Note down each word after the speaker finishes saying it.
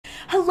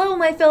Hello,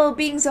 my fellow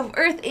beings of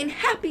Earth, and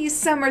happy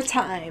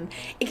summertime!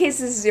 In case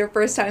this is your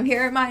first time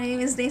here, my name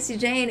is Nancy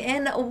Jane,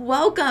 and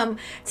welcome!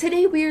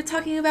 Today we are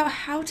talking about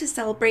how to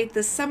celebrate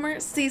the summer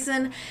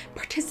season,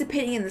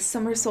 participating in the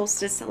summer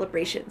solstice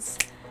celebrations.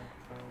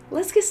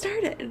 Let's get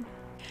started!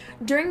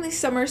 During the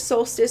summer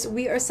solstice,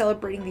 we are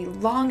celebrating the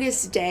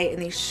longest day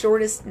and the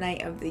shortest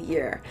night of the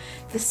year.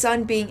 The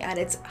sun being at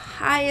its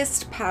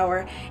highest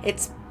power,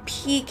 its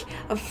peak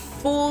of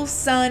full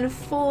sun,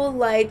 full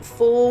light,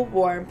 full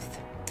warmth.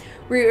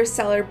 We are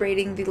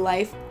celebrating the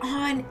life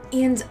on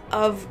and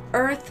of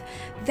Earth,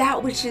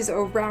 that which is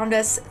around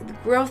us, the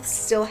growth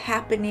still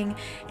happening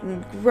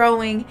and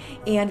growing,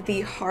 and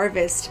the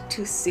harvest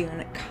to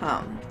soon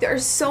come. There are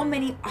so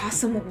many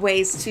awesome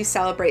ways to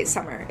celebrate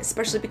summer,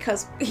 especially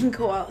because we can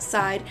go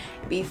outside,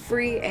 be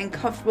free and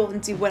comfortable,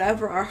 and do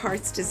whatever our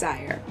hearts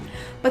desire.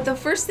 But the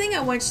first thing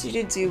I want you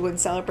to do when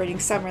celebrating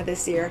summer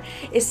this year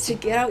is to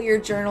get out your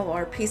journal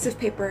or a piece of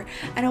paper,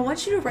 and I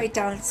want you to write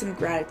down some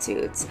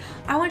gratitudes.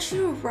 I want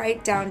you to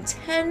write down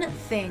 10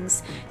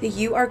 things that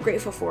you are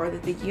grateful for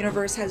that the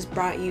universe has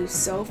brought you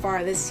so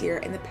far this year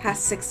in the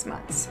past 6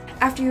 months.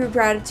 After your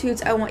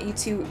gratitudes, I want you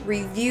to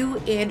review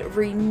and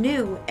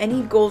renew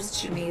any goals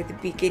that you made at the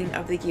beginning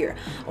of the year.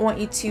 I want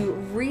you to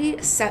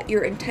reset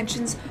your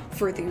intentions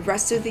for the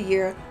rest of the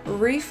year,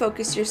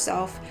 refocus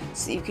yourself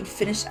so you can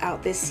finish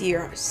out this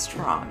year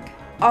strong.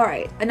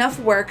 Alright, enough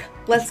work,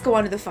 let's go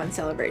on to the fun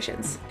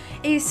celebrations.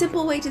 A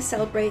simple way to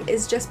celebrate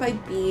is just by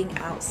being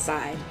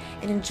outside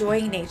and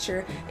enjoying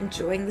nature,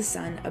 enjoying the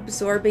sun,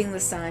 absorbing the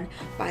sun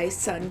by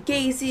sun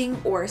gazing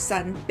or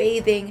sun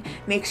bathing.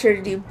 Make sure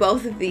to do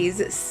both of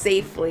these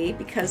safely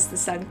because the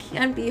sun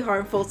can be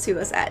harmful to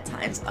us at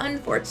times,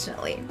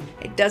 unfortunately.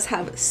 It does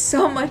have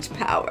so much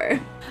power.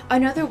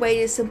 Another way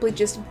to simply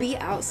just be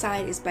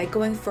outside is by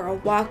going for a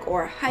walk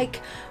or a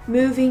hike,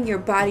 moving your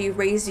body,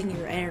 raising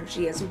your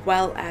energy as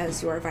well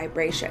as your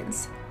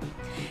vibrations.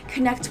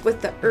 Connect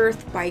with the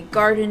earth by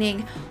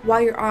gardening.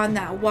 While you're on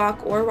that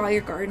walk or while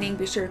you're gardening,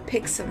 be sure to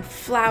pick some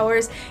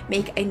flowers,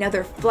 make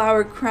another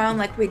flower crown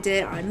like we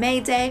did on May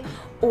Day,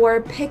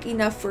 or pick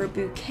enough for a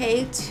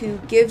bouquet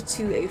to give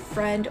to a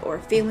friend or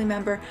family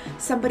member,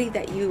 somebody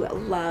that you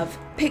love.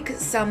 Pick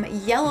some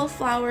yellow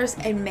flowers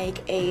and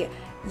make a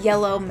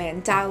yellow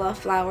mandala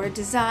flower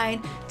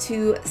design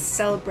to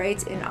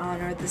celebrate and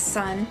honor the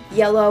sun.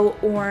 Yellow,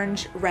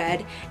 orange,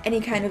 red, any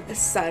kind of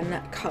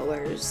sun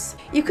colors.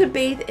 You could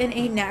bathe in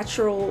a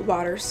natural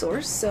water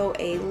source, so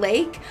a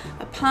lake,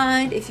 a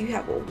pond, if you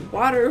have a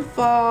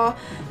waterfall,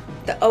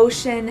 the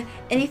ocean,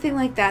 anything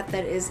like that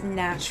that is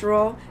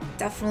natural.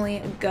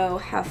 Definitely go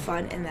have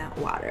fun in that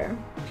water.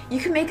 You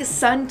can make a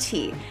sun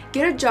tea.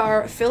 Get a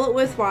jar, fill it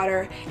with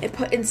water, and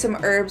put in some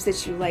herbs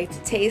that you like to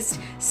taste.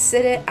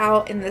 Sit it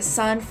out in the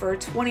sun for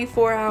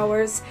 24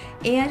 hours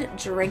and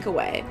drink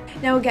away.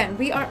 Now again,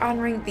 we are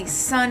honoring the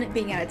sun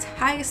being at its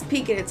highest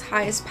peak and its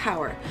highest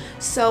power.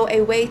 So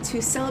a way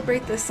to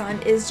celebrate the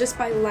sun is just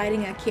by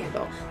lighting a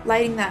candle,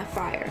 lighting that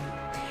fire.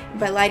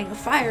 By lighting a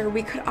fire,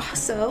 we could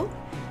also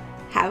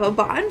have a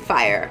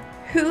bonfire.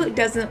 Who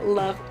doesn't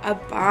love a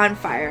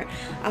bonfire?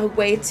 A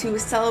way to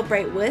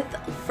celebrate with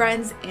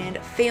friends and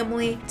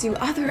family, do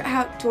other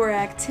outdoor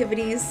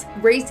activities,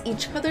 raise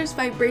each other's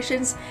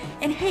vibrations,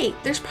 and hey,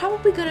 there's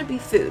probably gonna be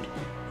food.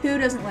 Who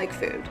doesn't like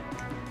food?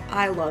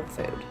 I love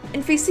food.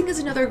 And feasting is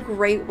another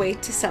great way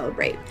to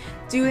celebrate.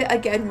 Do it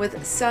again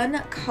with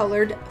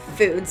sun-colored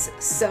foods.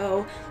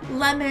 So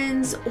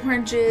lemons,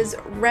 oranges,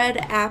 red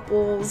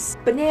apples,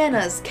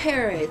 bananas,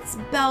 carrots,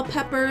 bell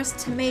peppers,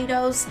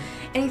 tomatoes,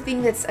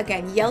 anything that's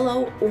again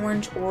yellow,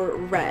 orange, or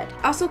red.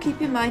 Also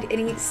keep in mind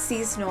any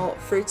seasonal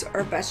fruits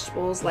or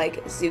vegetables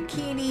like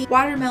zucchini,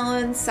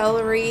 watermelon,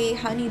 celery,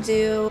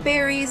 honeydew,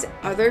 berries,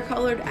 other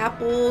colored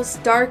apples,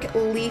 dark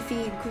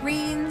leafy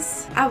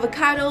greens,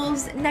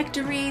 avocados,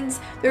 nectarines.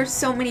 There's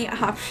so many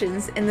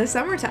options in the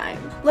summertime.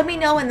 Let me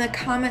know in the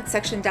comment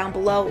section down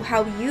below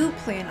how you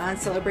plan on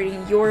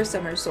celebrating your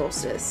summer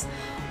solstice.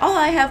 All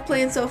I have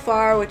planned so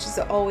far, which is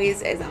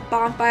always, is a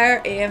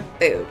bonfire and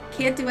food.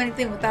 Can't do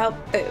anything without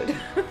food.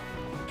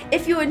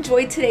 If you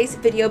enjoyed today's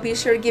video, be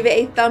sure to give it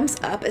a thumbs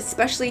up,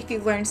 especially if you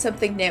learned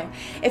something new.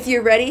 If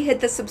you're ready, hit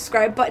the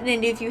subscribe button,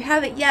 and if you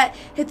haven't yet,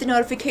 hit the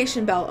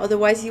notification bell,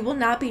 otherwise you will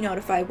not be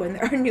notified when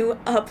there are new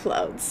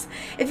uploads.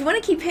 If you want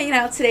to keep hanging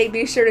out today,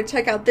 be sure to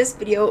check out this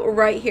video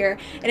right here.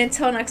 And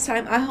until next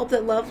time, I hope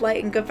that love,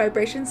 light, and good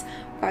vibrations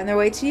find their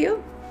way to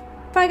you.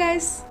 Bye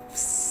guys.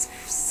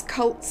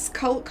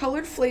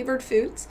 Colored flavored foods.